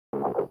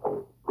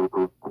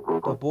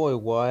The boy,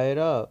 Waaaah It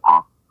Up.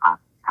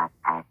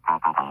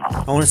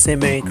 I wanna say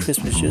Merry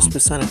Christmas, just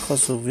beside Santa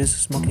Claus will visit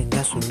smoking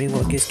gas with me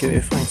while get scared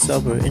if I ain't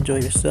sober. Enjoy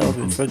yourself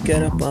and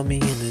forget about me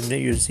in the New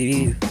Year's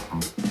Eve.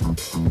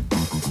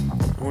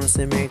 I wanna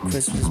say Merry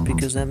Christmas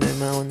because I made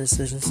my own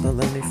decisions, so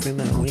let me free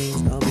my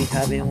wings. I'll be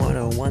having what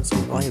I want, so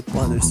why you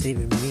bother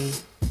saving me?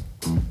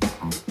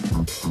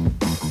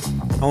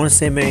 I wanna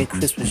say Merry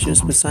Christmas,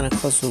 just beside Santa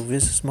Claus will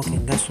visit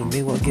smoking gas with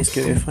me while get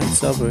scared if I ain't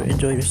sober.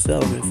 Enjoy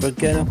yourself and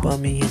forget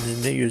about me in the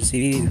New Year's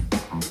Eve.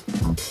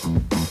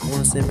 I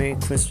wanna say Merry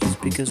Christmas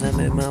because I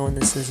made my own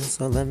decisions,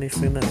 so let me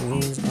free my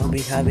wings. I'll be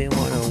having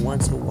what I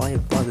want, so why you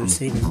bother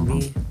saving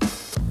me?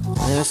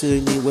 I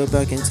absolutely we're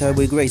back in time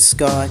with great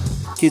Scott.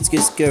 Kids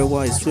get scared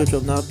while I switch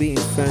up not being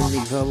friendly,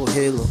 Bravo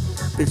Halo.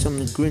 Bitch, I'm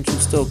the Grinch who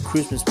stole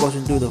Christmas,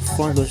 watching through the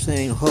front door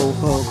saying ho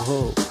ho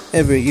ho.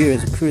 Every year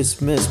it's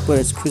Christmas, but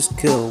it's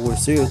ChristKill, where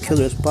serial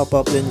killers pop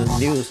up in the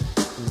news.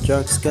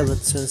 Dark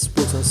skeletons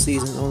split on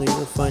season, only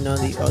to find on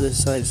the other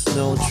side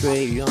Snow,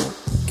 Trey Young,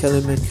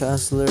 Kelly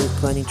McCasley,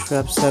 planning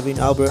traps, having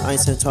Albert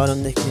Einstein taught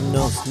on making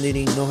notes,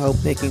 needing no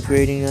help making,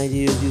 creating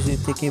ideas, using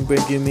thinking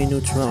brain, Jimmy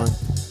Neutron.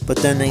 But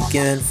then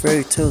again,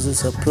 fairy tales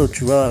is a pill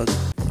drug.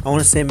 I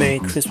wanna say Merry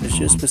Christmas,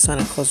 just beside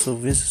Santa Claus will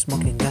visit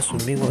smoking gas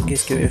with me while get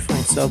scared if I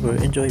ain't sober.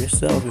 Enjoy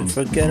yourself and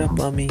forget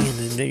about me in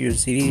the New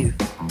Year's Eve.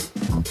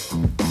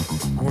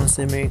 I wanna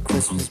say Merry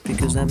Christmas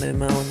because I made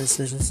my own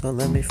decisions, so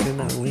let me free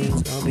my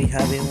wings. I'll be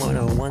having what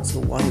I want,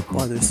 so why you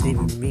bother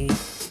saving me?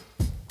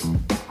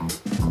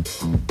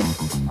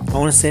 I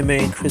wanna say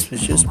Merry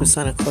Christmas, just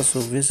beside Santa Claus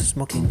will visit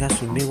smoking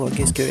gas with me while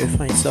get scared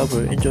if I ain't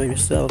sober. Enjoy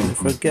yourself and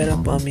forget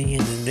about me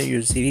in the New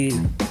Year's Eve.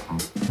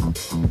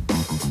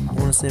 I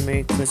wanna say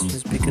Merry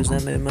Christmas because I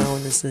made my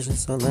own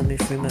decisions, so let me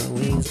free my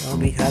wings. I'll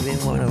be having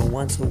what I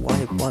want, so why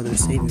you bother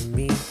saving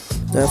me?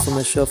 That from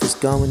the shelf is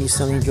gone when he's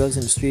selling drugs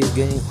in the streets,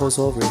 getting hoes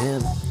over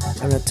him.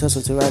 I'm not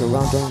Tesla to ride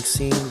around, don't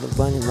scene, but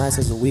blinding lights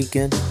as a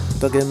weekend.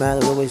 Don't get mad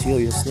at always yo,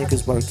 your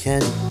sneakers bar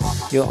candy.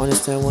 You'll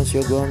understand once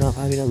you're grown up,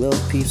 having a little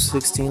peep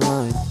 16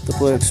 line. The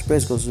Polar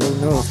Express goes to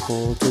the North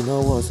Pole to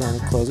know what's on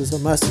the clothes. It's a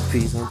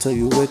masterpiece until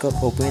you wake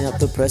up opening up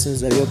the presents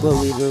that you're a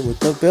believer with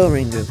the bell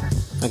ringer.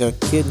 I got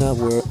kidnapped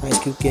where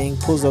Ice Cube gang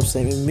pulls up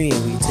saving me.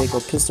 We take a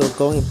pistol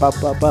going pop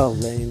pop out,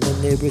 letting the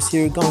neighbors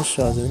hear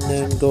gunshots and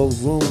then go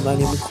room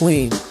lighting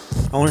McQueen.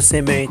 I wanna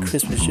say Merry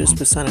Christmas, just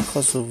beside Santa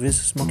Claus will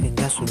visit smoking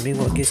gas with me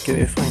while get scared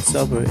if I ain't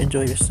sober.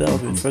 Enjoy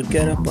yourself and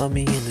forget about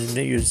me in the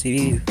New Year's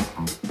Eve.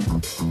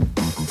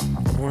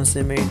 I wanna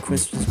say Merry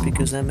Christmas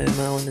because I made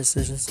my own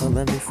decisions, so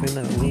let me free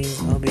my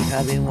wings. I'll be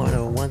having what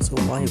I want, so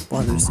why you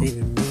bother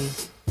saving me?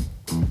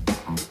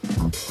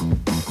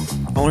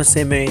 I wanna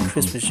say Merry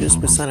Christmas,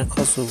 just beside Santa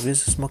Claus will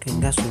visit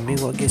smoking gas with me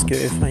while get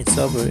scared if I ain't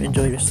sober.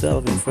 Enjoy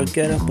yourself and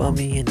forget about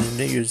me in the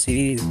New Year's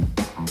Eve.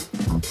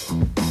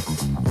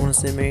 I wanna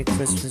say Merry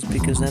Christmas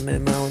because I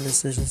made my own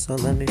decisions, so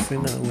let me free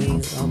my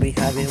wings. I'll be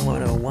having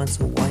what I want,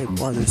 so why you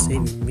bother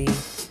saving me?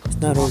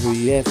 It's not over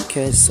yet,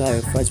 Cat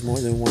Sire fights more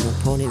than one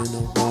opponent in the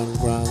one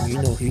round.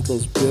 You know he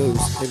goes bills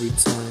every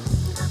time.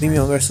 Meet me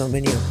on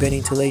WrestleMania,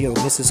 betting to let your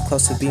Mrs.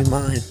 Claus to be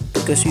mine.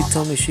 Because she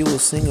told me she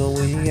was single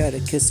when we had a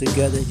kiss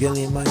together,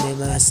 yelling my name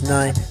last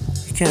night.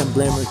 You can't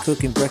blame her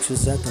cooking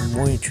breakfast at the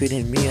morning,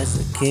 treating me as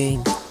a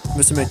king.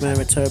 Mr. McMahon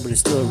retired, but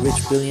is still a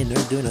rich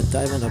billionaire, doing a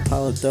dive on a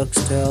pile of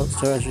ducks, tails,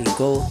 Chargers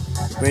gold.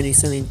 Randy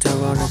selling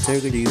Tyrone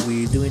integrity,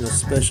 we doing a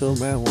special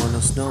marijuana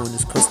snow and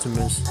his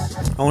customers.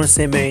 I wanna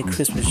say Merry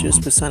Christmas,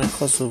 just beside Santa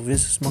Claus will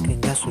visit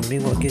smoking gas with me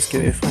while get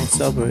scared if I ain't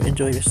sober.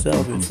 Enjoy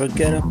yourself and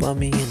forget about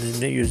me in the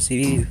New Year's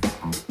Eve.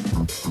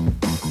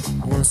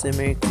 I wanna say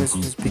Merry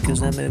Christmas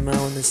because I made my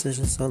own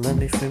decisions, so let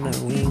me free my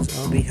wings.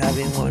 I'll be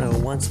having what I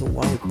want, so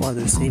why you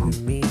bother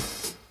saving me?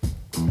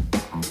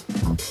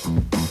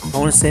 I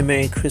wanna say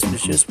Merry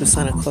Christmas, just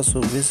beside Santa Claus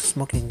will visit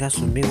smoking gas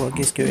with me while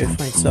get scared if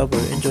I ain't sober.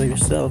 Enjoy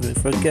yourself and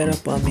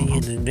forget about me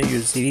in the New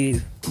Year's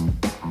Eve.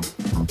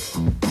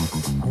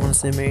 I wanna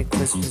say Merry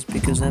Christmas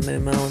because I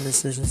made my own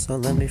decisions, so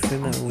let me free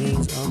my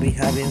wings. I'll be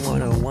having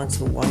what I want,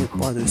 so why you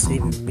bother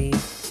saving me?